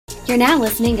You're now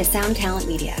listening to Sound Talent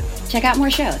Media. Check out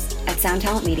more shows at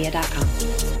soundtalentmedia.com.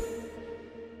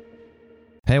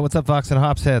 Hey, what's up, Vox and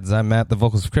Hops heads? I'm Matt, the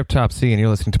vocalist of Cryptopsy, and you're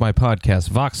listening to my podcast,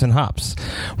 Vox and Hops,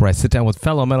 where I sit down with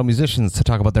fellow metal musicians to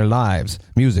talk about their lives,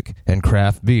 music, and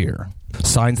craft beer.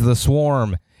 Signs of the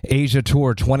Swarm Asia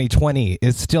Tour 2020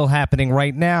 is still happening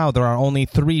right now. There are only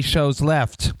 3 shows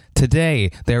left. Today,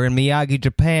 they're in Miyagi,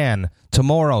 Japan.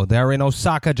 Tomorrow, they're in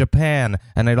Osaka, Japan.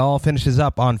 And it all finishes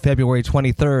up on February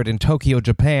 23rd in Tokyo,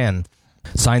 Japan.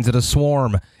 Signs of the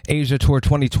Swarm Asia Tour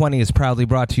 2020 is proudly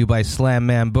brought to you by Slam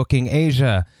Man Booking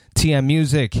Asia, TM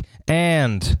Music,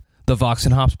 and the Vox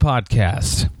and Hops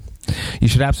podcast. You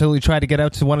should absolutely try to get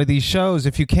out to one of these shows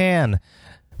if you can.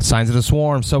 Signs of the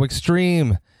Swarm, so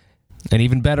extreme, and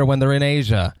even better when they're in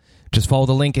Asia. Just follow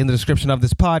the link in the description of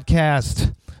this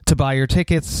podcast to buy your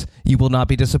tickets. You will not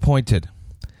be disappointed.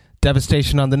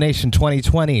 Devastation on the Nation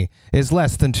 2020 is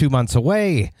less than 2 months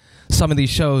away. Some of these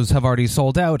shows have already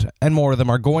sold out, and more of them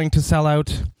are going to sell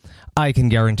out. I can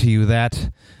guarantee you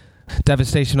that.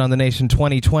 Devastation on the Nation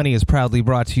 2020 is proudly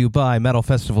brought to you by Metal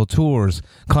Festival Tours,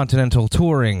 Continental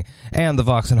Touring, and the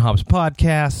Vox and Hops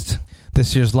podcast.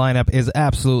 This year's lineup is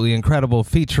absolutely incredible,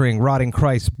 featuring Rotting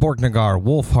Christ, Borknagar,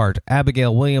 Wolfheart,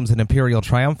 Abigail Williams, and Imperial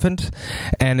Triumphant,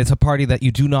 and it's a party that you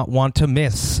do not want to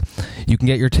miss. You can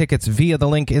get your tickets via the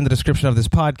link in the description of this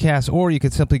podcast, or you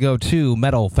can simply go to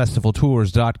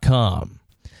metalfestivaltours.com.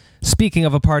 Speaking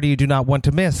of a party you do not want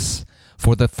to miss,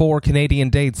 for the 4 Canadian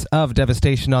dates of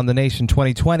Devastation on the Nation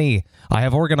 2020, I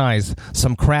have organized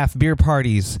some craft beer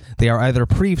parties. They are either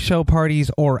pre-show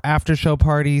parties or after-show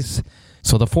parties.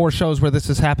 So the 4 shows where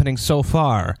this is happening so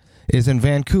far is in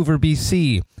Vancouver,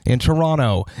 BC, in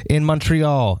Toronto, in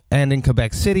Montreal, and in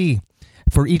Quebec City.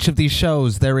 For each of these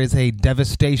shows, there is a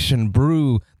Devastation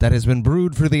brew that has been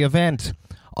brewed for the event.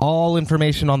 All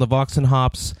information on the Vox and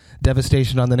Hops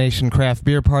Devastation on the Nation craft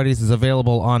beer parties is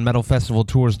available on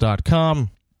metalfestivaltours.com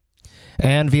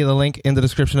and via the link in the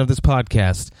description of this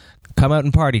podcast. Come out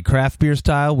and party craft beer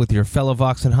style with your fellow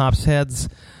Vox and Hops heads,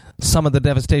 some of the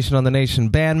Devastation on the Nation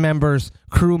band members,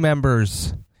 crew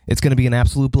members. It's going to be an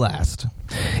absolute blast.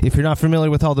 If you're not familiar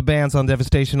with all the bands on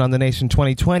Devastation on the Nation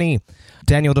 2020,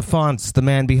 Daniel DeFonts, the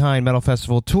man behind Metal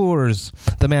Festival Tours,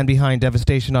 the man behind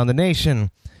Devastation on the Nation,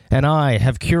 and I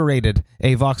have curated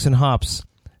a Vox and Hops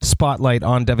Spotlight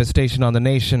on Devastation on the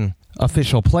Nation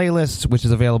official playlist, which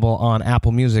is available on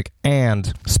Apple Music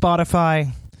and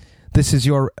Spotify. This is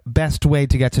your best way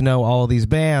to get to know all of these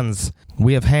bands.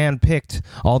 We have handpicked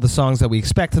all the songs that we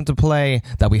expect them to play,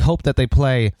 that we hope that they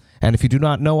play. And if you do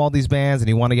not know all these bands and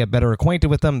you want to get better acquainted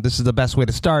with them, this is the best way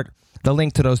to start. The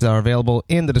link to those are available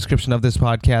in the description of this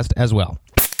podcast as well.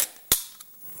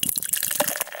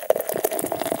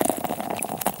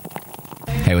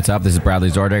 Hey, what's up? This is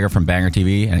Bradley Zordegger from Banger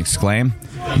TV and Exclaim.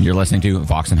 And you're listening to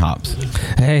Vox and Hops.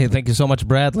 Hey, thank you so much,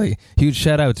 Bradley. Huge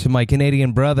shout out to my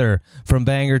Canadian brother from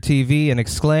Banger TV and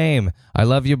Exclaim. I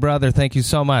love you, brother. Thank you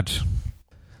so much.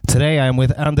 Today I am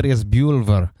with Andreas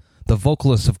Bjulver, the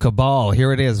vocalist of Cabal.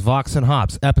 Here it is, Vox and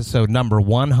Hops, episode number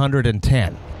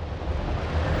 110.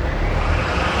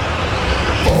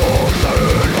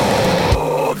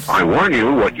 I warn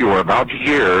you, what you are about to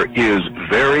hear is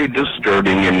very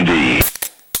disturbing indeed.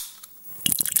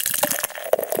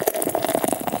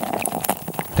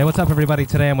 Hey, what's up, everybody?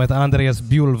 Today I'm with Andreas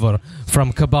Bjulver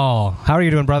from Cabal. How are you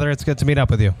doing, brother? It's good to meet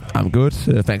up with you. I'm good.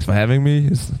 Thanks for having me.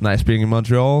 It's nice being in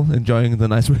Montreal, enjoying the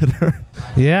nice weather.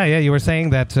 Yeah. You were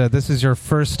saying that this is your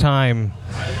first time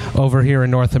over here in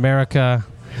North America.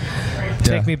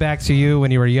 Take me back to you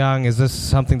when you were young. Is this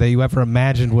something that you ever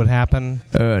imagined would happen?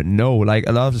 No, like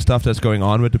a lot of the stuff that's going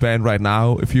on with the band right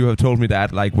now, if you have told me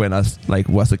that like when I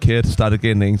was a kid, started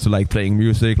getting into like playing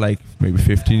music, like maybe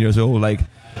 15 years old, like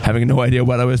having no idea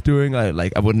what I was doing, I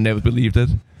would never believed it.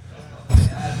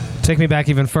 Take me back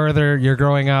even further. You're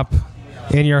growing up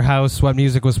in your house, what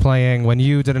music was playing when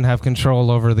you didn't have control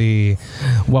over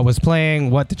what was playing.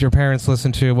 What did your parents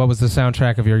listen to? What was the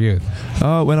soundtrack of your youth?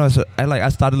 When I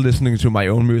started listening to my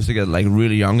own music at like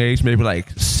really young age, maybe like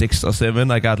 6 or 7.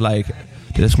 I got like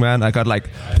Discman. I got like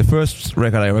the first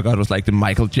record I ever got was like the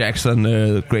Michael Jackson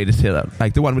Greatest Hit,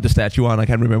 like the one with the statue on. I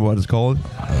can't remember what it's called.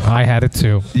 I had it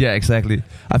too. Yeah, exactly.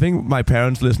 I think my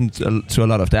parents listened to a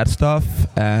lot of that stuff,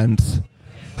 and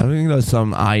I think there's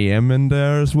some IM in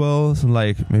there as well. Some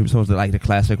maybe some of the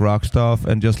classic rock stuff,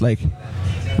 and just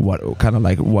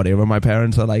whatever my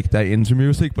parents are like. They're into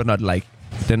music, but not like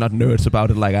they're not nerds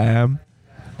about it like I am.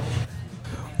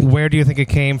 Where do you think it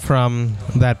came from,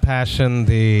 that passion,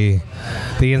 the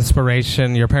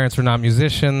inspiration? Your parents were not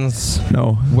musicians.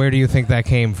 No. Where do you think that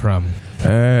came from?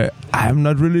 I'm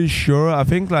not really sure. I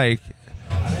think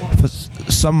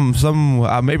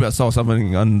maybe I saw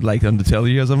something on the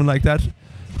telly or something like that.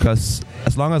 Because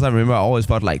as long as I remember, I always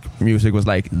thought like music was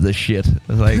like the shit. It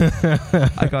was like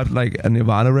I got like a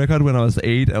Nirvana record when I was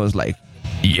 8. I was like,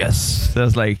 yes,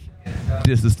 that's like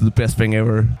this is the best thing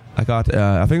ever. I got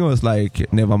I think it was like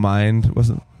Nevermind,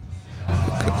 wasn't?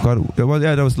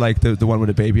 That was like the one with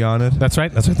the baby on it. That's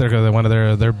right. They're one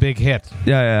of their big hits.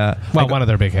 Yeah. Well, one of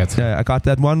their big hits. Yeah, I got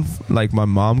that one. Like my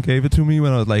mom gave it to me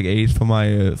when I was like 8 for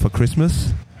my for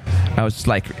Christmas. I was just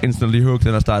like instantly hooked,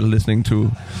 and I started listening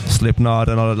to Slipknot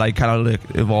and all, like kind of like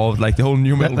evolved like the whole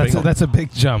new metal thing. That's a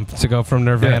big jump to go from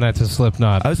Nirvana to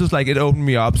Slipknot. I was just like, it opened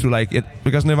me up to like it,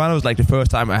 because Nirvana was like the first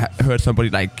time I heard somebody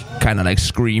like kind of like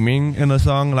screaming in a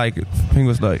song. Like I think it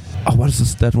was like, oh, what is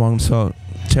this? That one song,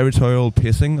 Territorial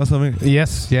Pissing or something.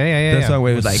 Yes, yeah. That song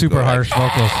where it was like super harsh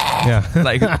vocals. Yeah,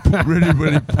 like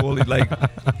really poorly, like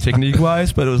technique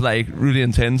wise, but it was like really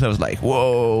intense. I was like,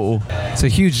 whoa! It's a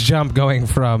huge jump going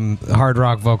from hard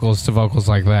rock vocals to vocals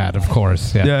like that. Of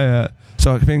course, yeah.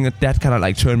 So I think that kind of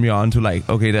like turned me on to like,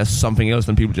 okay, there's something else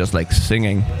than people just like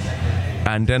singing.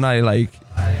 And then I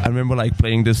remember like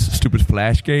playing this stupid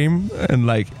Flash game and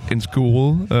like in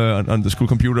school on the school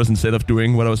computers instead of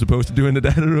doing what I was supposed to do in the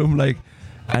data room, like.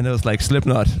 And it was like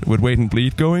Slipknot with Wait and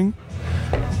Bleed going,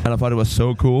 and I thought it was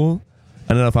so cool.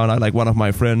 And then I found out like one of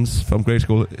my friends from grade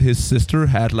school, his sister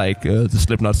had like the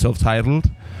Slipknot self-titled.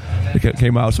 It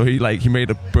came out, so he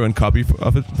made a burnt copy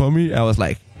of it for me. I was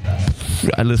like,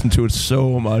 I listened to it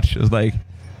so much. It was like,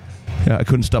 yeah, I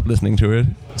couldn't stop listening to it.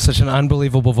 Such an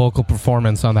unbelievable vocal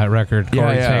performance on that record,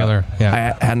 Corey Taylor.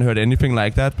 Yeah, I hadn't heard anything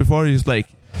like that before. He's like,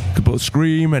 could both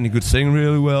scream and he could sing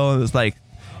really well. And it's like.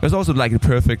 It was also like the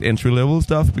perfect entry-level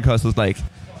stuff, because it's like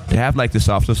you have like the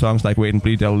softer songs like Wait and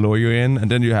Bleed that'll lure you in, and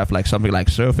then you have like something like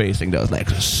Surfacing that was like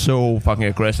so fucking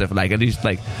aggressive. Like at least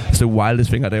like it's the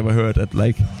wildest thing I'd ever heard at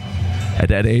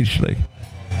that age. Like,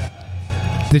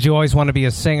 did you always want to be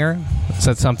a singer? Is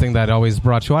that something that always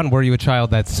brought you on? Were you a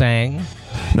child that sang?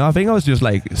 No, I think I was just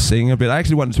like singing a bit. I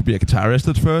actually wanted to be a guitarist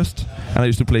at first, and I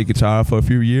used to play guitar for a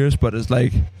few years, but it's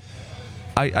like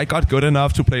I got good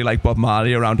enough to play like Bob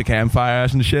Marley around the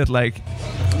campfires and shit. Like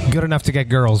good enough to get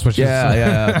girls, which is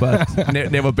but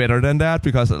never better than that,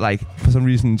 because like for some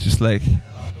reason just like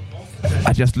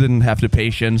I just didn't have the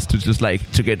patience to just like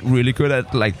to get really good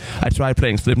at like I tried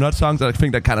playing Slipknot songs, and I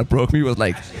think that kind of broke me. Was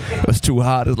like it was too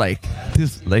hard. It's like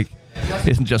this like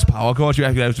isn't just power chords. You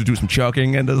actually have to do some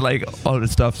chugging and there's like all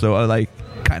this stuff. So I like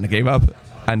kind of gave up.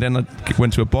 And then I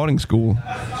went to a boarding school.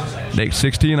 Like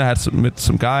 16, I had met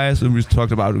some guys, and we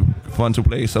talked about fun to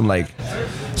play some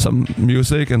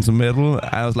music and some metal.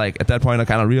 I was like, at that point, I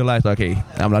kind of realized, okay,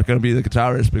 I'm not gonna be the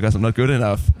guitarist because I'm not good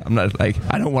enough. I'm not like,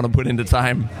 I don't want to put in the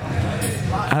time.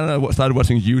 And I started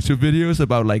watching YouTube videos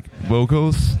about like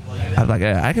vocals. I was like,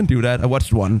 yeah, I can do that. I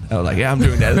watched one. I was like, yeah, I'm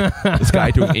doing that. This guy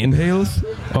doing inhales.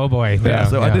 Oh boy.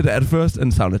 I did that at first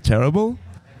and it sounded terrible.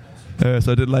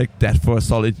 So I did like that for a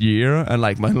solid year, and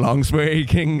like my lungs were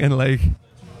aching, and like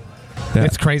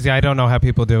it's crazy. I don't know how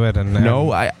people do it. And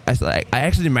no, I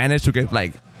actually managed to get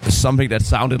like something that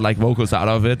sounded like vocals out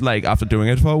of it, like after doing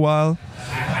it for a while.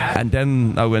 And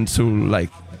then I went to like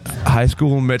high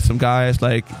school, met some guys,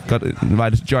 like got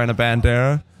invited to join a band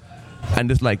there. And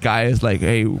this like guy is like,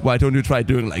 hey, why don't you try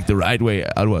doing like the right way?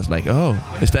 I was like, oh,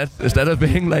 is that a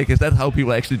thing? Like, is that how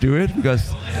people actually do it?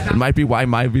 Because it might be why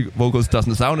my vocals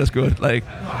doesn't sound as good. Like,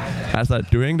 I started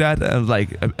doing that, and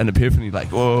like an epiphany, like,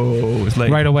 whoa, it's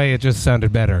like right away it just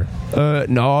sounded better.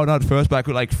 No, not first, but I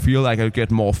could like feel like I could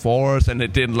get more force, and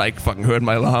it didn't like fucking hurt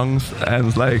my lungs, and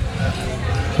it's like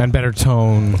and better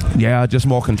tone. Yeah, just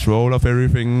more control of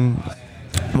everything.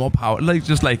 More power, like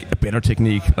just like a better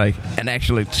technique, like an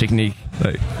actual technique.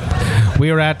 Like we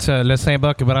are at Le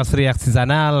Saint-Boc Brasserie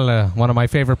Artisanale, one of my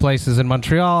favorite places in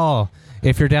Montreal.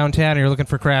 If you're downtown and you're looking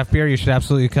for craft beer, you should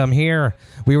absolutely come here.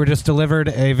 We were just delivered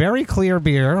a very clear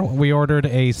beer. We ordered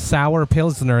a sour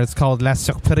pilsner. It's called La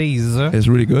Surprise. It's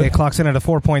really good. It clocks in at a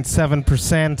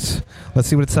 4.7%. Let's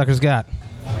see what the sucker's got.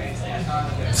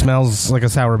 It smells like a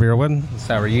sour beer would.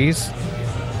 Sour yeast.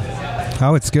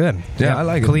 Oh, it's good. Yeah, I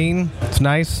like Clean. It's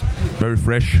nice. Very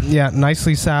fresh. Yeah,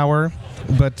 nicely sour,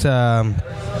 but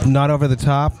not over the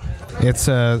top. It's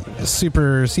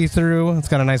super see-through. It's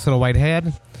got a nice little white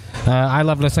head. I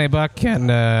love Le Saint-Boc,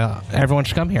 and everyone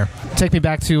should come here. Take me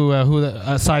back to who,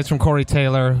 aside from Corey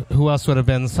Taylor, who else would have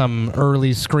been some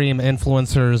early Scream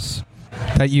influencers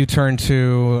that you turned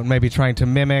to, maybe trying to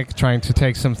mimic, trying to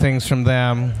take some things from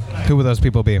them? Who would those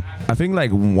people be? I think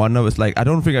like one I was like, I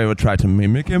don't think I ever tried to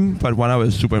mimic him, but one I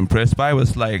was super impressed by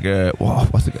was like,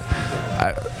 what's the guy?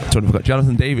 I totally forgot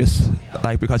Jonathan Davis,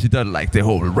 like because he did like the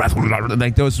whole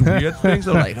like those weird things.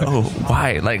 I'm like, oh,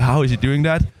 why? Like, how is he doing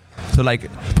that? So like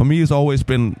for me, it's always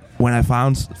been when I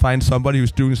find somebody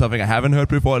who's doing something I haven't heard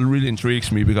before, it really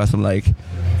intrigues me because I'm like,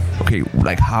 okay,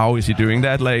 like how is he doing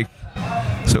that? Like,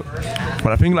 so.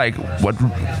 But I think like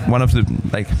one of the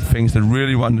like things that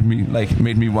really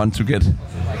made me want to get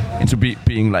into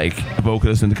being like a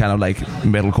vocalist in the kind of like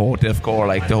metalcore, deathcore,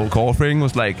 like the whole core thing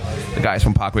was like the guys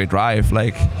from Parkway Drive,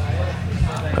 like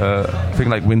I think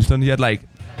like Winston, he had like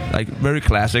very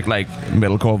classic like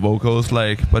metalcore vocals,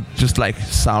 like but just like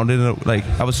sounded like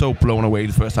I was so blown away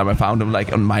the first time I found him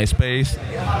like on MySpace.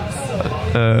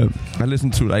 I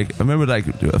listened to like I remember like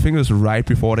I think it was right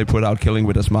before they put out Killing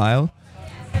with a Smile.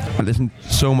 I listened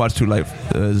so much to like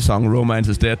the song "Romance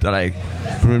Is Dead" that I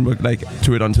remember like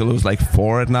to it until it was like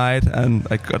 4 p.m. and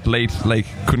I got late, like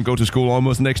couldn't go to school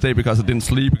almost the next day because I didn't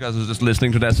sleep because I was just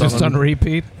listening to that song. Just on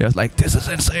repeat? Yeah, I was like, this is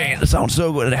insane. It sounds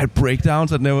so good. And they had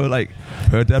breakdowns. I'd never like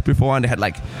heard that before. And they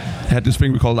had this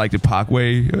thing we call like the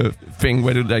Parkway thing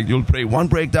where you'll play one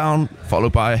breakdown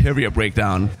followed by a heavier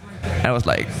breakdown. And I was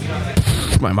like,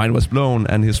 my mind was blown,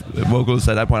 and his vocals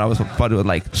at that point I thought it was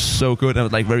like so good and it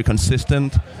was like very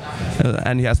consistent,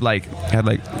 and he had like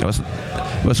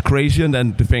it was crazier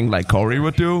than the thing like Corey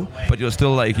would do, but you're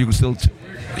still like you could still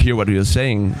hear what he was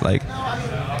saying, like.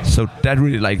 So that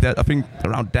really like that I think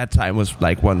around that time was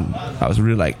like when I was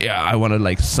really like, yeah, I want to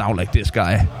like sound like this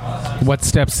guy. What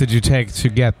steps did you take to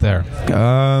get there?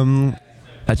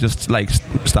 I just like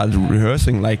started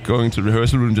rehearsing, like going to the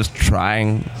rehearsal room, just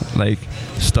trying like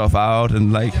stuff out,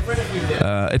 and like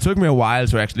it took me a while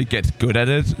to actually get good at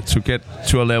it, to get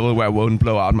to a level where I won't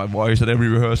blow out my voice at every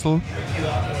rehearsal,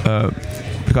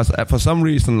 because for some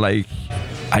reason like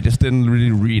I just didn't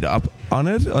really read up on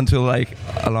it until like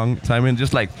a long time and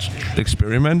just like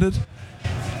experimented,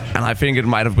 and I think it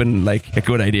might have been like a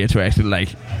good idea to actually like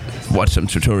watch some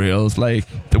tutorials like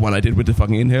the one I did with the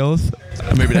fucking inhales.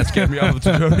 Maybe that scared me off of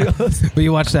tutorials. But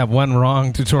you watched that one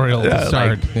wrong tutorial to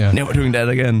start. Like, never doing that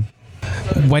again.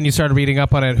 When you started reading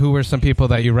up on it, who were some people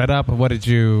that you read up? Who did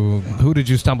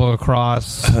you stumble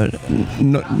across?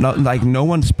 No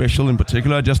one special in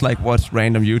particular. Just like watched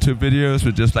random YouTube videos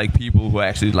with just like people who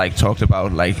actually like talked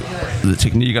about like the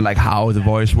technique and like how the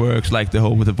voice works, like the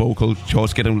whole with the vocal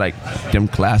chords, getting like them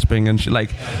clasping and shit,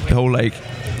 like the whole like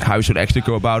how you should actually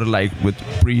go about it, like with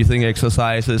breathing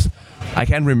exercises. I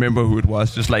can't remember who it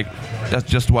was. Just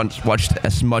once watched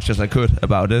as much as I could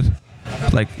about it.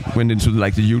 Like went into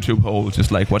like the YouTube hole,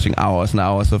 just like watching hours and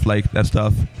hours of like that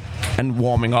stuff, and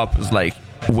warming up is like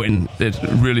when it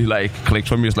really like clicked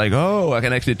for me. It's like, oh, I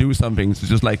can actually do something. It's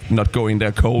just like not going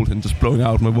there cold and just blowing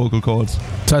out my vocal cords.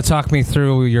 So talk me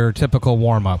through your typical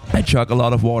warm up. I chug a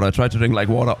lot of water. I try to drink like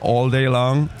water all day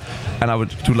long, and I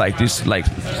would do like this, like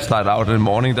start out in the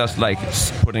morning, just like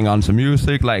putting on some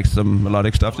music, like some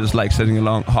melodic stuff, just like sitting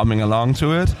along, humming along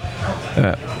to it.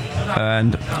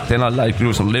 And then I like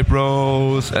do some lip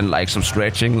rolls and like some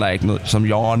stretching, like some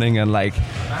yawning, and like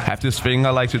have this thing I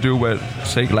like to do where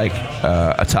take like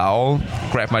a towel,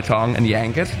 grab my tongue and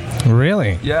yank it.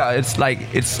 Really? Yeah, it's like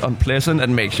it's unpleasant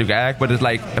and makes you gag, but it's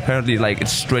like apparently like it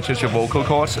stretches your vocal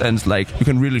cords and it's like you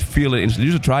can really feel it instantly.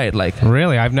 You should try it. Like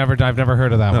really, I've never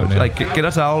heard of that one. Like get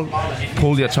a towel,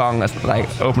 pull your tongue,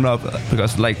 like open up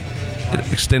because like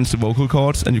it extends the vocal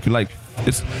cords and you can like.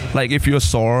 It's like if you're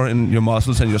sore in your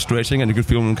muscles and you're stretching and you can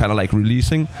feel them kind of like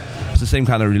releasing. It's the same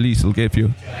kind of release it'll give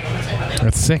you.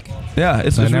 That's sick. Yeah,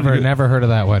 it's I really never heard of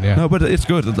that one. Yeah. No, but it's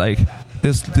good. It's like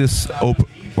this I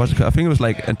think it was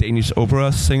like a Danish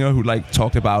opera singer who like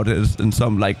talked about it in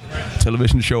some like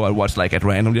television show I watched like at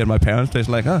randomly at my parents' place.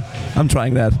 Like, I'm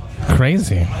trying that.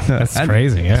 Crazy. That's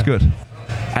crazy. Yeah, it's good.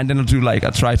 And then I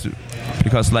try to.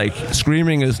 Because like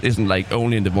screaming isn't like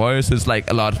only in the voice, it's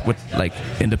like a lot with like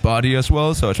in the body as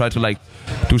well. So I try to like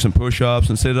do some push-ups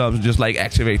and sit-ups and just like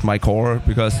activate my core,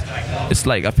 because it's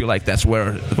like I feel like that's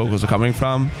where the vocals are coming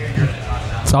from.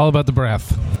 It's all about the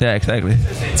breath. Yeah, exactly.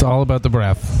 It's all about the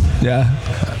breath. Yeah.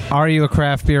 Are you a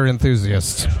craft beer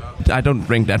enthusiast? I don't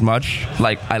drink that much.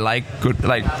 Like I like good,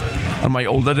 like on my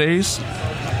older days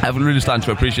I've really started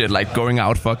to appreciate like going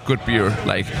out for good beer,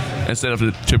 like instead of the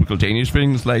typical Danish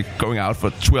things, like going out for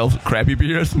 12 crappy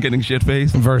beers and getting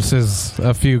shit-faced versus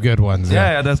a few good ones.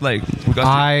 Yeah, that's like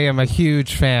I am a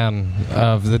huge fan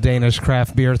of the Danish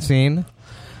craft beer scene.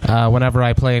 Whenever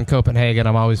I play in Copenhagen,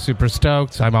 I'm always super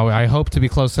stoked. I hope to be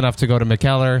close enough to go to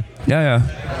Mikkeller. Yeah.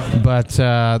 But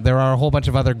there are a whole bunch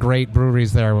of other great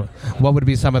breweries there. What would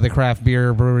be some of the craft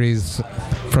beer breweries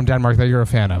from Denmark that you're a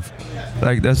fan of?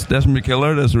 Like there's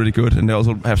Mikiller, that's really good, and they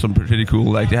also have some pretty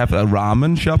cool. Like they have a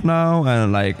ramen shop now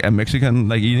and like a Mexican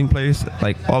like eating place.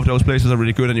 Like all of those places are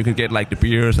really good, and you can get like the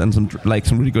beers and some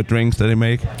really good drinks that they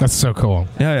make. That's so cool.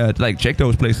 Yeah. Like check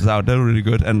those places out. They're really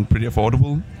good and pretty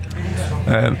affordable.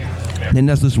 Then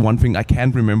there's this one thing I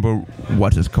can't remember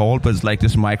what it's called, but it's like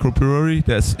this microbrewery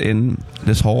that's in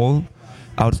this hall.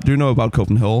 Do you know about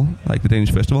Copenhagen, like the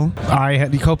Danish festival?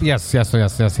 Yes.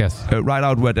 Right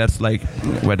out where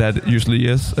that usually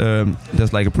is.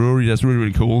 There's like a brewery that's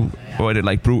really cool, where they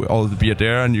like brew all the beer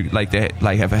there, and you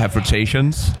they have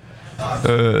rotations.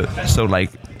 So like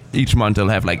each month they'll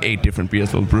have like 8 different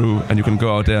beers they'll brew, and you can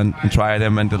go out there and try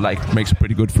them, and it like makes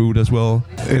pretty good food as well.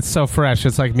 It's so fresh.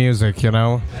 It's like music, you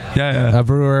know? Yeah. A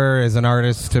brewer is an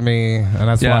artist to me, and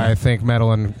that's why I think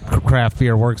metal and craft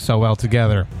beer work so well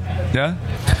together. Yeah?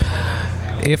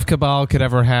 If Cabal could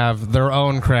ever have their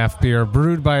own craft beer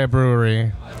brewed by a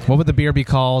brewery, what would the beer be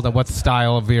called, and what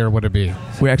style of beer would it be?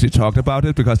 We actually talked about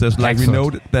it because there's like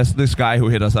Excellent. we know there's this guy who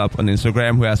hit us up on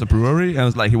Instagram who has a brewery, and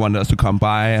it's like he wanted us to come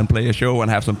by and play a show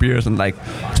and have some beers, and like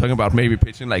talking about maybe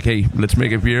pitching like, hey, let's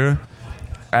make a beer,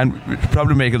 and we'd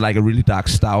probably make it like a really dark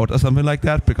stout or something like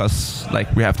that, because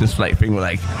like we have this like thing where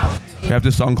like we have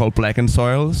this song called Black and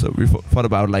Soil, so we thought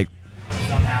about like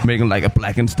making like a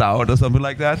blackened stout or something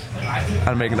like that,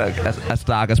 and making it like as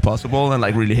dark as possible and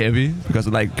like really heavy, because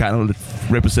it like kind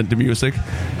of represent the music.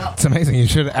 It's amazing. You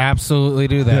should absolutely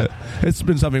do that. Yeah. It's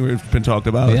been something we've been talked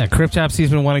about. Yeah, Cryptopsy's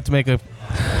been wanting to make a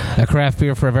craft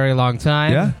beer for a very long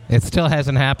time. Yeah. It still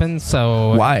hasn't happened,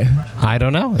 so... Why? I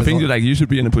don't know. I think you should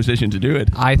be in a position to do it.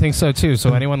 I think so too.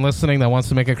 So anyone listening that wants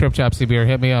to make a Cryptopsy beer,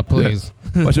 hit me up, please.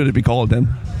 Yeah. What should it be called then?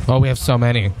 Oh, we have so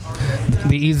many.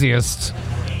 The easiest,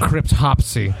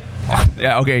 Cryptopsy.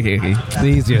 Yeah, okay. The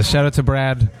easiest. Shout out to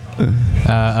Brad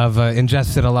of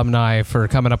Ingested Alumni for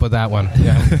coming up with that one.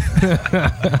 Yeah.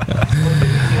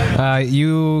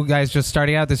 You guys just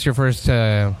starting out. This is your first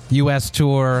U.S.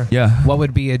 tour. Yeah. What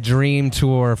would be a dream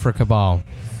tour for Cabal?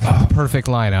 The perfect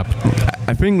lineup.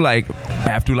 I think like I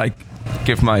have to like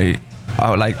give my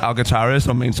our guitarist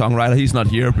or main songwriter. He's not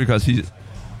here because he's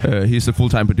a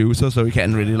full-time producer, so he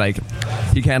can't really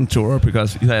he can't tour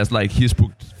because he has he's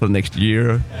booked for the next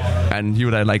year, and he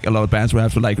would have a lot of bands would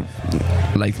have to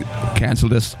cancel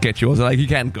their schedules. So he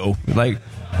can't go. But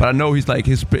I know he's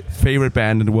his favorite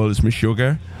band in the world is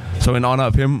Meshuggah. So in honor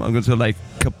of him, I'm going to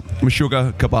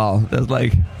Meshuggah Cabal. That's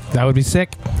that would be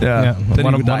sick. Yeah.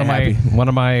 One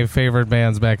of my favorite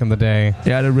bands back in the day.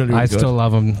 Yeah, they're really, really I good. still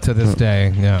love them to this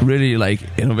day. Yeah. Really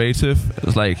innovative.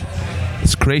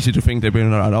 It's crazy to think they've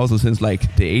been around also since the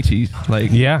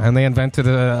 80s. Yeah, and they invented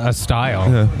a style.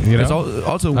 Yeah. You know? It's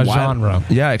also a wild. genre.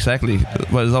 Yeah, exactly.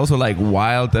 But it's also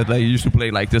wild that they used to play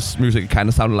this music kind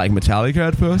of sounded like Metallica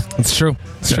at first. It's true.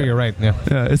 It's true. You're right. Yeah.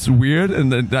 Yeah, it's weird,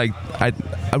 and then I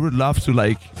would love to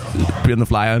be on the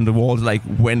fly on the wall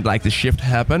when the shift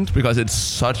happened, because it's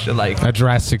such a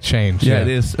drastic change. Yeah, it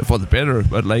is for the better,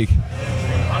 but they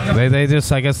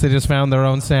just, I guess they just found their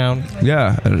own sound.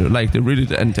 Yeah, they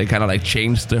really, and they kind of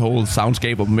changed the whole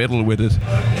soundscape of metal with it.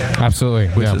 Absolutely,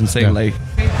 which is insane. Yeah.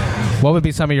 What would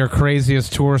be some of your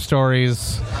craziest tour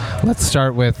stories? Let's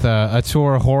start with a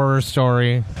tour horror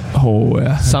story. Oh,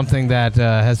 yeah. Something that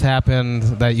has happened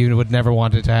that you would never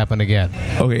want it to happen again.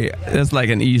 Okay, that's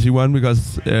an easy one,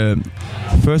 because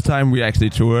first time we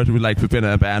actually toured, we've been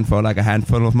in a band for a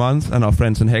handful of months, and our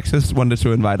friends in Hexes wanted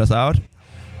to invite us out.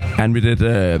 And we did.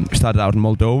 We started out in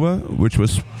Moldova, which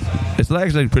it's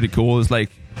actually pretty cool. It's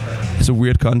a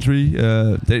weird country. We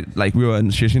were in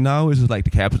Chisinau, which is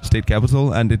the state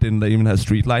capital, and they didn't even have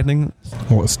street lighting.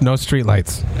 Well, no street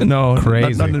lights. No,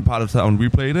 crazy. Not in the part of town we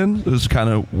played in. It was kind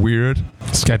of weird,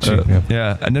 sketchy.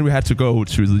 Yeah, and then we had to go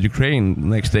to the Ukraine the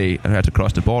next day, and we had to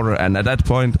cross the border. And at that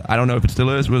point, I don't know if it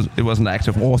still is. It was an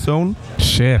active war zone.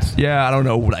 Shit. Yeah, I don't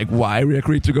know why we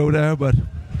agreed to go there, but.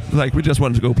 We just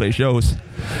wanted to go play shows,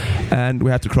 and we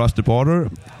had to cross the border.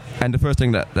 And the first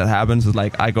thing that happens is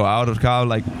I go out of the car,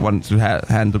 want to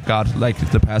hand the guard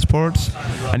the passports,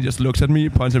 and he just looks at me,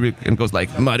 points at me, and goes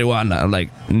marijuana. I'm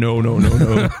no.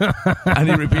 And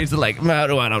he repeats it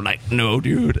marijuana. I'm no,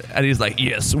 dude. And he's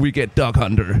yes, we get dog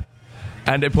hunter.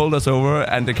 And they pulled us over,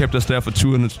 and they kept us there for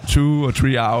 2 or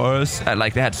 3 hours. And they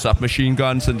had submachine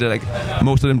guns, and they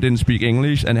most of them didn't speak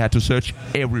English, and they had to search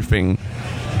everything.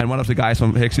 And one of the guys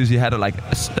from Hexes, he had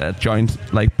a joint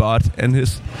bud in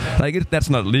his that's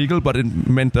not legal, but it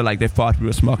meant that they thought we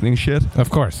were smuggling shit. Of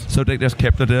course. So they just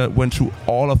kept it there, went through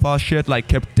all of our shit,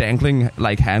 kept dangling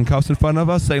handcuffs in front of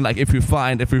us, saying if we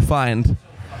find.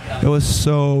 It was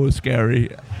so scary,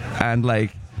 and at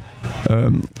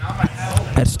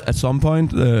some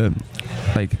point they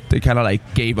kind of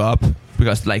gave up,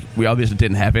 because like we obviously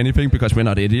didn't have anything because we're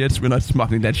not idiots. We're not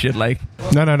smuggling that shit like.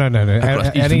 No. Across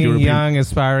Eastern Any European. young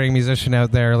aspiring musician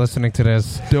out there listening to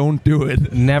this, Don't do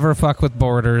it. never fuck with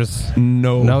borders.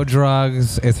 No. No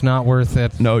drugs. It's not worth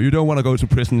it. No, you don't want to go to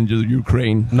prison in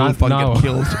Ukraine. Not- You'll fucking no. get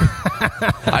killed.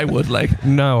 I would like.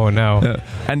 No.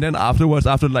 And then afterwards,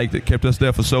 after like they kept us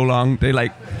there for so long,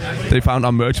 they found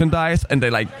our merchandise and they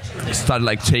like started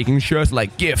like taking shirts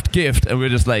like gift, and we're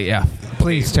just like, yeah,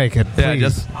 Please take it. yeah, Please.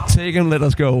 just take and let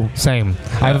us go. Same.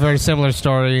 I have a very similar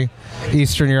story.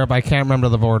 Eastern Europe, I can't remember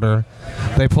the border.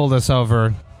 They pulled us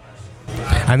over,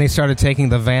 and they started taking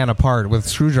the van apart with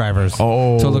screwdrivers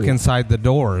to look inside the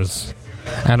doors.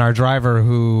 And our driver,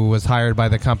 who was hired by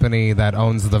the company that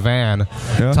owns the van,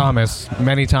 Yeah. Thomas,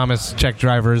 many Thomas Czech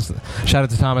drivers, shout out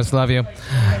to Thomas, love you.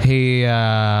 He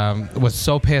was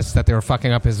so pissed that they were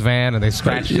fucking up his van, and they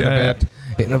scratched it a bit.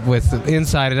 With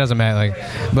inside, it doesn't matter,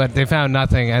 but they found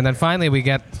nothing. And then finally, we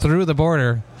get through the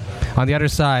border on the other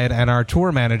side, and our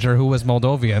tour manager, who was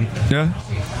Moldovan, Yeah.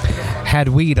 had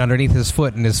weed underneath his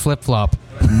foot in his flip-flop.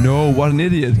 No, what an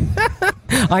idiot.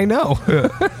 I know.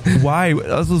 Why?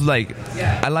 This was like,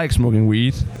 I like smoking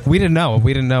weed. We didn't know.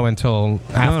 We didn't know until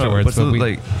afterwards. but still, we,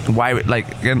 like, why? Like,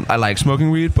 again, I like smoking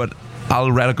weed, but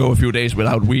I'll rather go a few days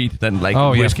without weed than like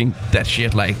Oh, yeah. risking that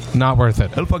shit. Like, not worth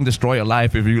it. it'll fucking destroy your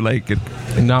life if you like it.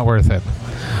 Not worth it.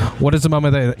 What is the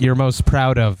moment that you're most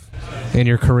proud of in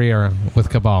your career with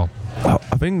Cabal?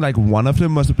 I think like one of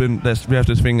them must have been we have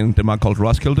this thing in Denmark called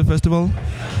Roskilde Festival.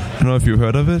 I don't know if you've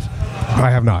heard of it.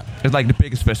 I have not. It's like the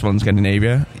biggest festival in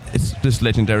Scandinavia. It's this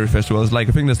legendary festival. It's like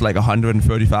I think there's like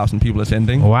 130,000 people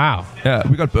attending. Wow. Yeah,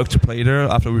 we got booked to play there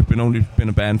after we've only been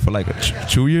a band for like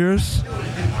 2 years.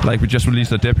 Like we just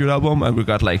released a debut album and we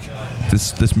got like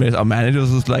our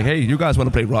managers was like, hey, you guys want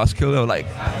to play Roskilde? Or like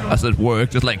I was at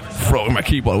work just like throwing my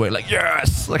keyboard away like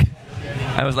yes. Like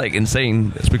I was like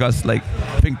insane. It's because like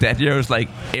I think that year was like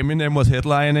Eminem was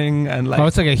headlining and like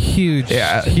It's like a huge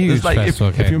it's like festival.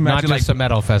 if you Not imagine just like a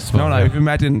metal festival. no, if you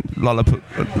imagine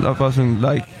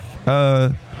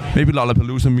maybe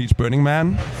Lollapalooza meets Burning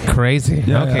Man. Crazy.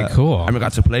 Yeah, okay, yeah. cool. And we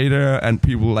got to play there, and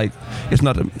people like it's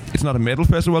not a metal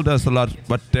festival. There's a lot,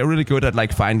 but they're really good at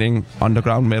like finding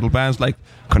underground metal bands. Like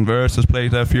Converge has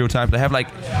played there a few times. They have like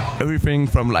everything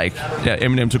from like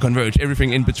Eminem to Converge,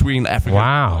 everything in between.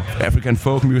 African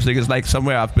folk music is like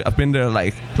somewhere I've been there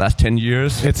like last 10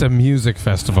 years. It's a music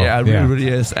festival. Yeah, it really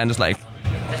is, and it's like.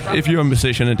 If you're a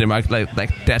musician in Denmark, like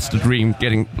that's the dream,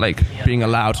 being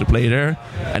allowed to play there,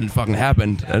 and it fucking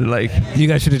happened, and like you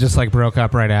guys should have just like broke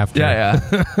up right after. yeah,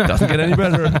 doesn't get any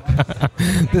better.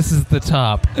 This is the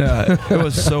top. Yeah, it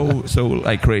was so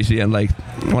like crazy, and like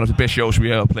one of the best shows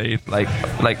we ever played. Like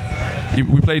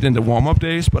we played in the warm-up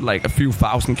days, but like a few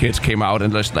thousand kids came out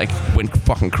and just like went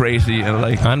fucking crazy, and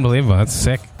like Unbelievable. That's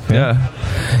sick. yeah.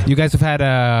 You guys have had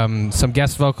some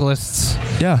guest vocalists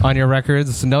on your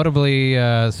records, notably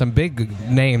some big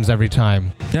names every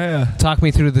time. Yeah. Talk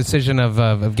me through the decision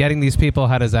of getting these people.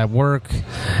 How does that work?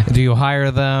 Do you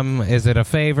hire them? Is it a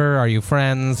favor? Are you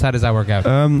friends? How does that work out?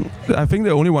 I think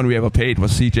the only one we ever paid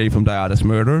was CJ from Die Artist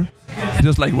Murder. He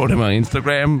just like wrote him on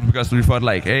Instagram because we thought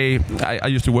like, hey, I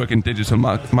used to work in digital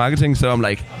marketing, so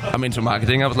I'm into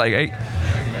marketing. I was like, hey,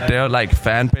 their like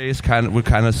fan base would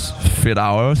kind of fit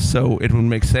ours, so it would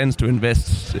make sense to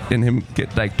invest in him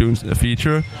doing a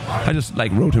feature. I just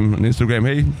like wrote him on Instagram,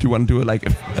 hey, do you want to do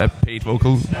a paid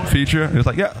vocal feature? And he was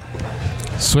like, yeah.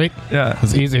 Sweet. Yeah.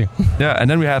 It's easy. Yeah, and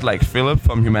then we had like Philip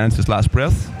from Humanity's Last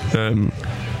Breath.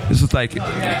 This is like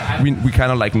we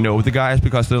kind of like know the guys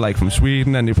because they're like from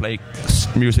Sweden and they play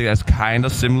music that's kind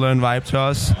of similar in vibe to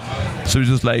us. So we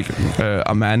just like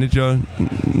our manager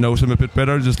knows him a bit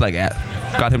better. Just like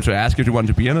got him to ask if he wanted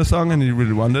to be in a song, and he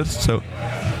really wanted. So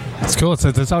it's cool.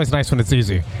 It's always nice when it's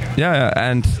easy. Yeah,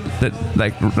 and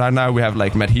like right now we have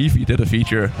like Matt Heafy did a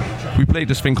feature. We played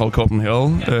this thing called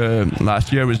Copenhagen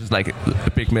last year, which is like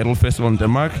a big metal festival in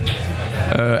Denmark.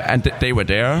 And they were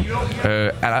there,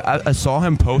 and I saw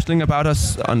him posting about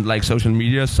us on like social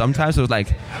media. Sometimes it was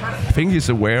like, I think he's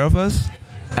aware of us.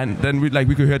 And then we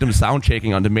could hear them sound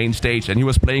checking on the main stage, and he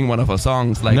was playing one of our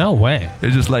songs. Like, no way!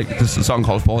 It's just like this is a song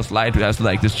called "False Light." It has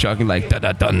like this chugging like da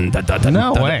da dun da da da.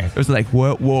 No way! It was like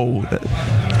whoa.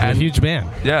 And a huge band.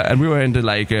 Yeah, and we were in the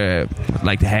like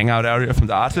the hangout area from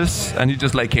the artists, and he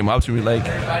just like came up to me like,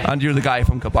 "Aren't you the guy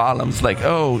from Cabal?" I'm just like,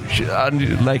 "Oh, aren't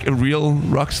you like a real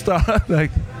rock star?"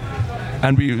 Like.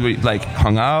 And we like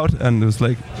hung out, and it was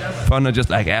like fun to just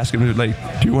like ask him like,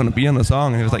 "Do you want to be on the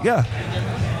song?" And he was like, "Yeah."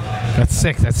 That's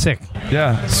sick.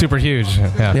 Yeah. Super huge.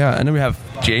 Yeah, and then we have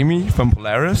Jamie from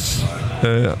Polaris,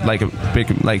 like a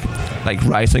big like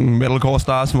rising metalcore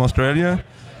stars from Australia.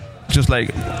 Just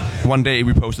like one day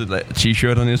we posted like, a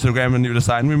T-shirt on Instagram, a new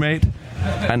design we made,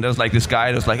 and there was like this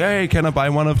guy that was like, "Hey, can I buy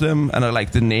one of them?" And I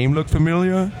like the name looked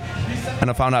familiar, and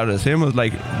I found out it was him. I was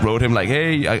like, wrote him like,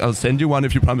 "Hey, I'll send you one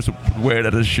if you promise to wear it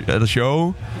at a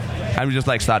show." And we just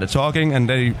like started talking, and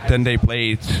then they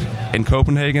played in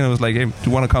Copenhagen. I was like, "Hey, do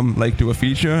you want to come like do a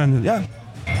feature?" And yeah,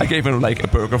 I gave him like a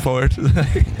burger for it.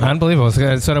 Unbelievable.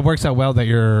 So it works out well that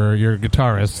your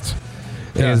guitarist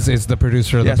is the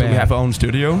producer of the band. So we have our own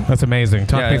studio. That's amazing.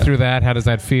 Talk me through that. How does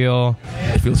that feel?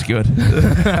 It feels good.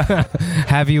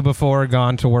 Have you before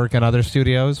gone to work in other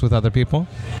studios with other people?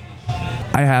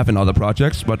 I have in other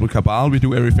projects, but with Cabal we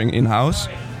do everything in-house.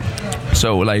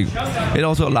 So like, it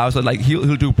also allows that like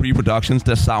he'll do pre-productions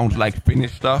that sound like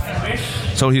finished stuff.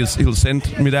 So he'll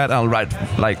send me that. I'll write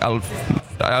like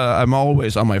I'm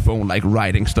always on my phone like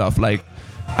writing stuff. Like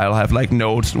I'll have like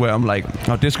notes where I'm like,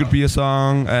 oh, this could be a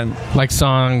song, and like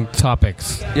song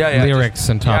topics, lyrics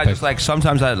and topics. Yeah, just like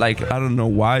sometimes I don't know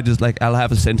why, just like I'll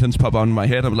have a sentence pop on my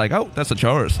head. I'm like, oh, that's a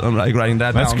chorus. I'm like writing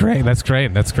that down. That's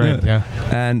great. Yeah.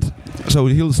 And so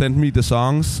he'll send me the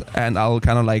songs, and I'll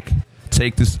kind of like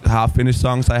take this half-finished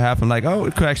songs I have and like, oh,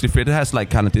 it could actually fit. It has like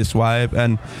kind of this vibe,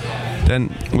 and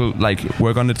then we'll like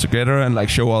work on it together and like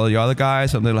show all the other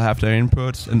guys, and they'll have their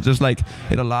inputs, and just like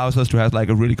it allows us to have like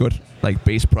a really good like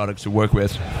base product to work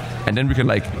with, and then we can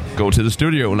like go to the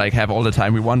studio and like have all the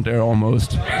time we want there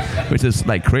almost, which is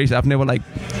like crazy. I've never like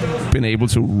been able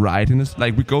to write in this.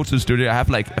 Like we go to the studio, I have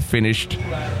like a finished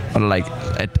like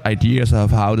ideas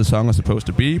of how the song is supposed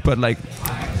to be, but like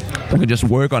we can just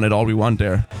work on it all we want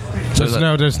there. So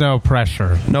there's no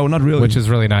pressure. No, not really. Which is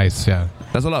really nice, yeah.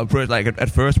 There's a lot of pressure. Like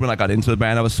at first when I got into the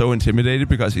band, I was so intimidated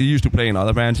because he used to play in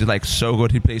other bands. He's like so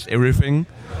good. He plays everything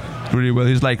really well.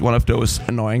 He's like one of those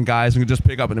annoying guys who can just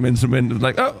pick up an instrument and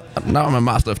like, oh, now I'm a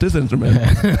master of this instrument.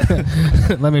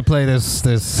 Let me play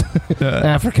this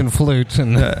African flute.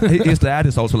 And his dad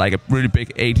is also like a really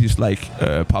big 80s like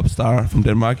pop star from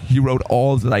Denmark. He wrote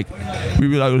all the like, we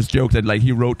would always joke that like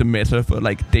he wrote the meta for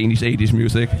like Danish 80s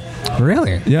music.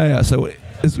 Really? Yeah. So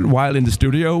it's while in the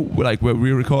studio, like where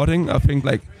we're recording, I think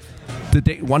like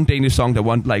one Danish song that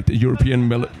won like the European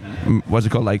what's it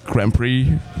called, like Grand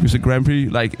Prix, music Grand Prix,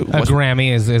 like a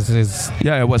Grammy is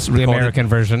it was the American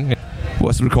version,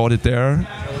 was recorded there.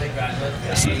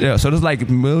 So there's like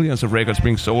millions of records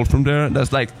being sold from there.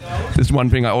 There's like this one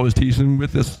thing I always tease him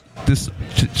with, this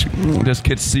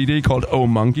kid's CD called Oh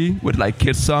Monkey with like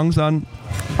kids songs on.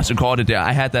 It's recorded there.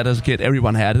 I had that as a kid.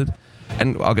 Everyone had it.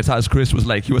 And our guitarist Chris was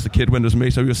like, he was a kid when it was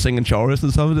made, so he was singing chorus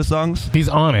in some of the songs. He's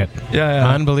on it.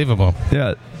 Yeah. Unbelievable.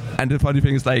 Yeah. And the funny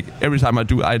thing is, like, every time I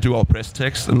do our press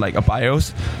text and like a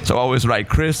bios, so I always write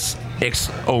Chris X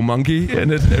O Monkey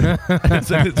in it and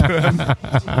send it to him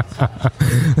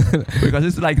because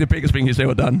it's like the biggest thing he's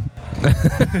ever done.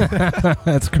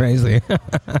 That's crazy.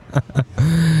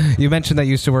 You mentioned that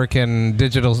you used to work in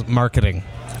digital marketing.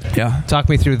 Yeah. Talk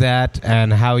me through that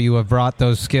and how you have brought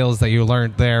those skills that you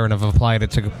learned there and have applied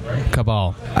it to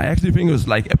Cabal. I actually think it was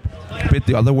like a bit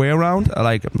the other way around.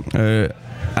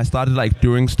 I started like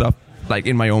doing stuff like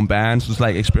in my own bands, just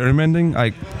like experimenting. I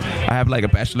have like a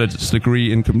bachelor's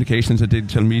degree in communications and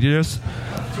digital medias.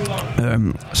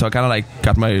 So I kind of like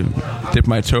dipped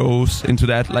my toes into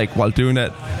that. Like while doing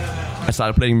that, I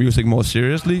started playing music more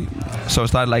seriously. So I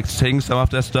started like taking some of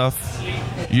that stuff,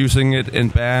 using it in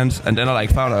bands, and then I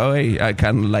like found out, oh hey, I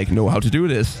can like know how to do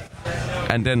this.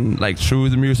 And then like through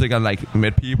the music I like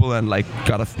met people and like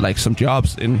got like some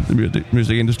jobs in the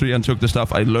music industry and took the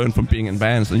stuff I learned from being in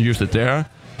bands and used it there.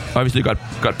 Obviously got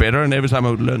better, and every time I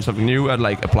would learn something new I'd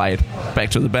like apply it back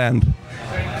to the band.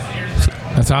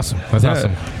 That's awesome.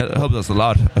 Awesome. It helps us a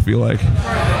lot, I feel like.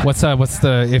 What's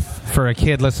if for a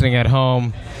kid listening at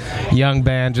home, young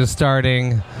band just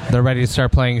starting, they're ready to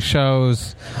start playing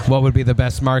shows, what would be the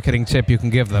best marketing tip you can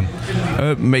give them?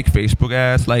 Make Facebook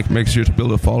ads, like make sure to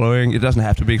build a following. It doesn't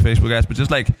have to be Facebook ads, but just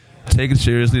like take it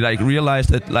seriously, like realize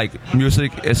that like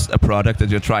music is a product that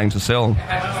you're trying to sell,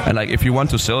 and like if you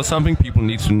want to sell something, people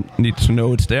need to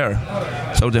know it's there.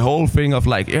 So the whole thing of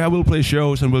like, yeah, we'll play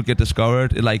shows and we'll get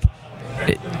discovered,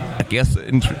 I guess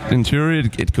in theory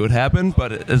it could happen,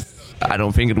 but I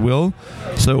don't think it will.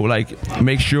 So like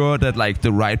make sure that like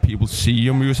the right people see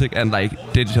your music, and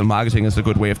like digital marketing is a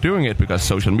good way of doing it because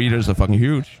social medias are fucking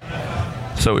huge.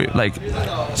 So like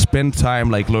spend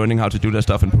time like learning how to do that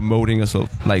stuff and promoting yourself.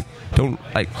 Like don't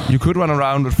like, you could run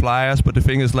around with flyers, but the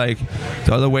thing is like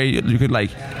the other way you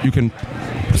can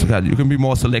you can be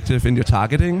more selective in your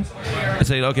targeting and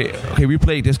say, okay, we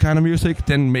play this kind of music,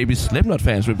 then maybe Slipknot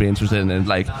fans would be interested in it.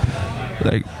 Like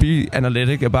be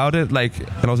analytic about it. Like,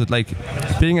 and also like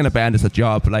being in a band is a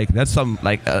job. Like that's some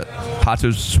like hard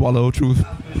to swallow truth.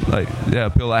 Like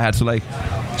pill I had to like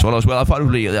swallow as well. I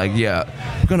probably like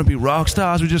we're gonna be rock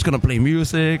stars. We're just gonna play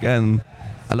music, and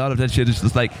a lot of that shit is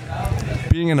just like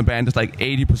being in a band is like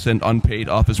 80% unpaid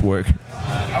office work.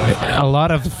 A lot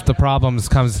of the problems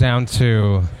comes down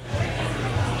to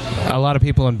a lot of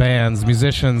people in bands.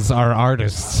 Musicians are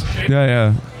artists.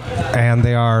 Yeah. And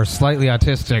they are slightly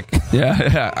autistic.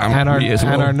 Yeah. And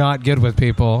are not good with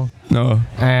people. No.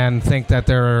 And think that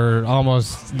they're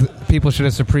people should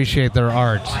just appreciate their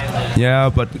art. Yeah,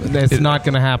 but it's not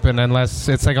going to happen unless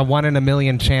it's like a 1 in a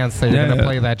million chance that you're going to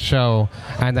play that show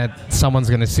and that someone's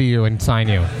going to see you and sign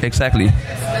you. Exactly.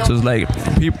 So it's like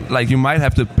people, like you might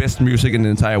have the best music in the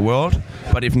entire world,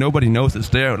 but if nobody knows it's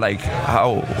there, like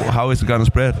how is it going to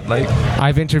spread? Like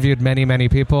I've interviewed many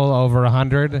people, over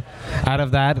 100. Out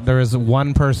of that, there is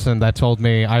one person that told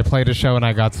me I played a show and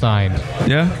I got signed.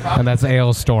 Yeah. And that's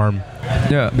Ailstorm.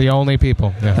 Yeah. The only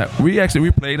people. Yeah.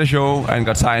 We played a show and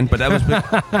got signed, but that was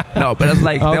no, but it's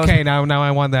like okay. Now I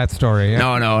want that story.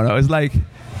 Yeah. No. It's like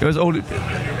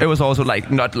it was also like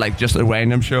not like just a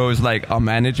random show. It's like our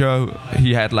manager,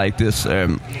 he had like this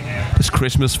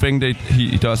Christmas thing that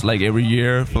he does like every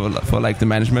year for like the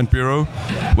management bureau,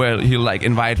 where he'll like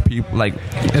invite people like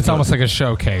it's almost like a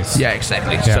showcase. Yeah,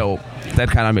 exactly. Yeah. So that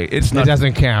kind of it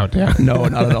doesn't count. Yeah. No,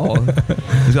 not at all.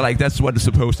 So like that's what it's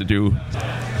supposed to do.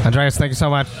 Andreas, thank you so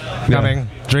much for coming,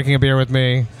 drinking a beer with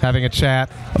me, having a chat.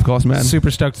 Of course, man.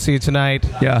 Super stoked to see you tonight.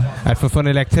 Yeah. At Fofun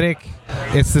Electric.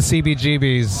 It's the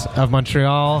CBGBs of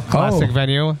Montreal, classic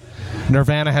venue.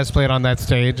 Nirvana has played on that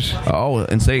stage. Oh,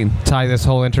 insane. Tie this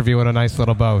whole interview in a nice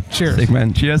little bow. Cheers. Sick,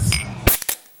 man. Cheers.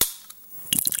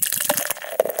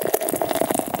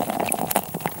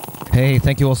 Hey,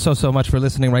 thank you all so much for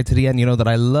listening right to the end. You know that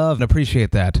I love and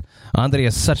appreciate that. Andre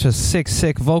is such a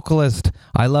sick vocalist.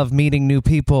 I love meeting new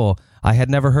people. I had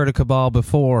never heard of Cabal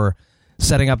before.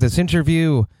 Setting up this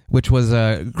interview, which was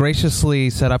graciously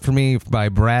set up for me by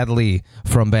Bradley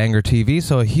from Banger TV.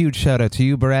 So a huge shout out to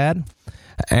you, Brad.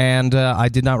 And I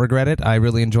did not regret it. I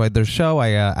really enjoyed their show.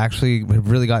 I actually have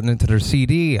really gotten into their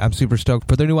CD. I'm super stoked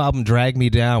for their new album, Drag Me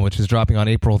Down, which is dropping on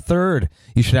April 3rd.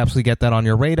 You should absolutely get that on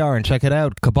your radar and check it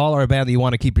out. Cabal are a band that you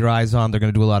want to keep your eyes on. They're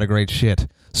going to do a lot of great shit.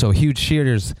 So huge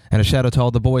cheers and a shout out to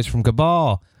all the boys from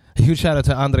Cabal. A huge shout out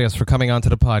to Andreas for coming onto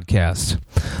the podcast.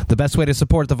 The best way to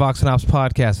support the Vox and Hops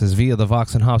podcast is via the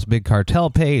Vox and Hops Big Cartel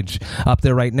page. Up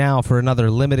there right now for another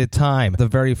limited time. The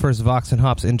very first Vox and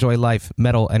Hops Enjoy Life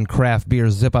Metal and Craft Beer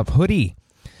Zip-Up hoodie.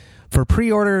 For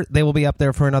pre-order, they will be up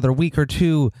there for another week or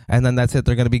two, and then that's it.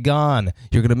 They're going to be gone.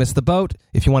 You're going to miss the boat.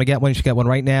 If you want to get one, you should get one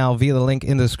right now via the link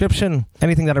in the description.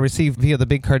 Anything that I receive via the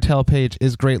Big Cartel page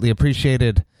is greatly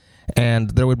appreciated,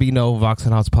 and there would be no Vox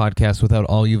and Hops podcast without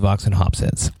all you Vox and Hops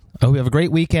heads. I hope you have a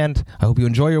great weekend. I hope you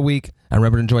enjoy your week. And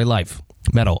remember to enjoy life,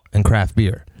 metal, and craft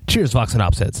beer. Cheers, Vox and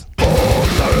Hops heads.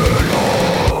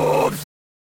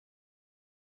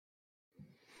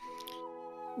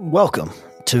 Welcome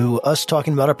to us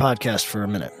talking about our podcast for a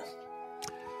minute.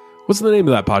 What's the name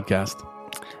of that podcast?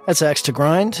 That's Axe to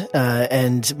Grind.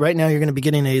 And right now you're going to be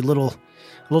getting a little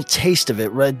taste of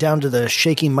it, right down to the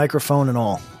shaky microphone and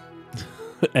all.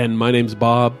 And my name's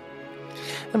Bob.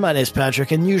 And my name's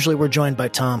Patrick, and usually we're joined by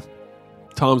Tom.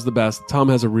 Tom's the best. Tom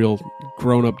has a real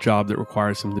grown-up job that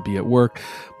requires him to be at work,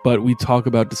 but we talk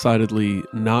about decidedly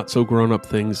not so grown-up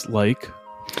things like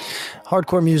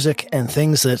hardcore music and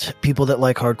things that people that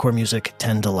like hardcore music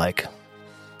tend to like.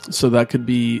 So that could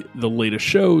be the latest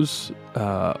shows,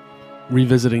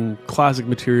 revisiting classic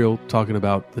material, talking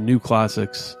about the new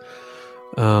classics,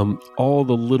 all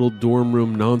the little dorm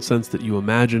room nonsense that you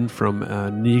imagine from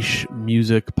niche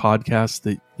music podcasts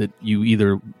that you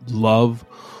either love,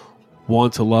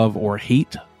 want to love, or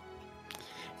hate.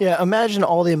 Yeah, imagine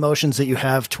all the emotions that you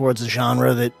have towards a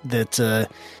genre that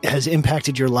has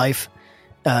impacted your life,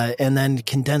 and then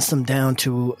condense them down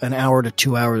to an hour to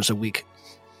 2 hours a week.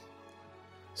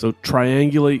 So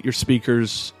triangulate your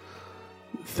speakers,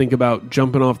 think about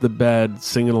jumping off the bed,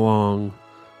 singing along,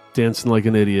 dancing like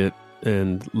an idiot,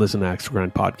 and listen to Axe to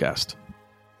Grind podcast.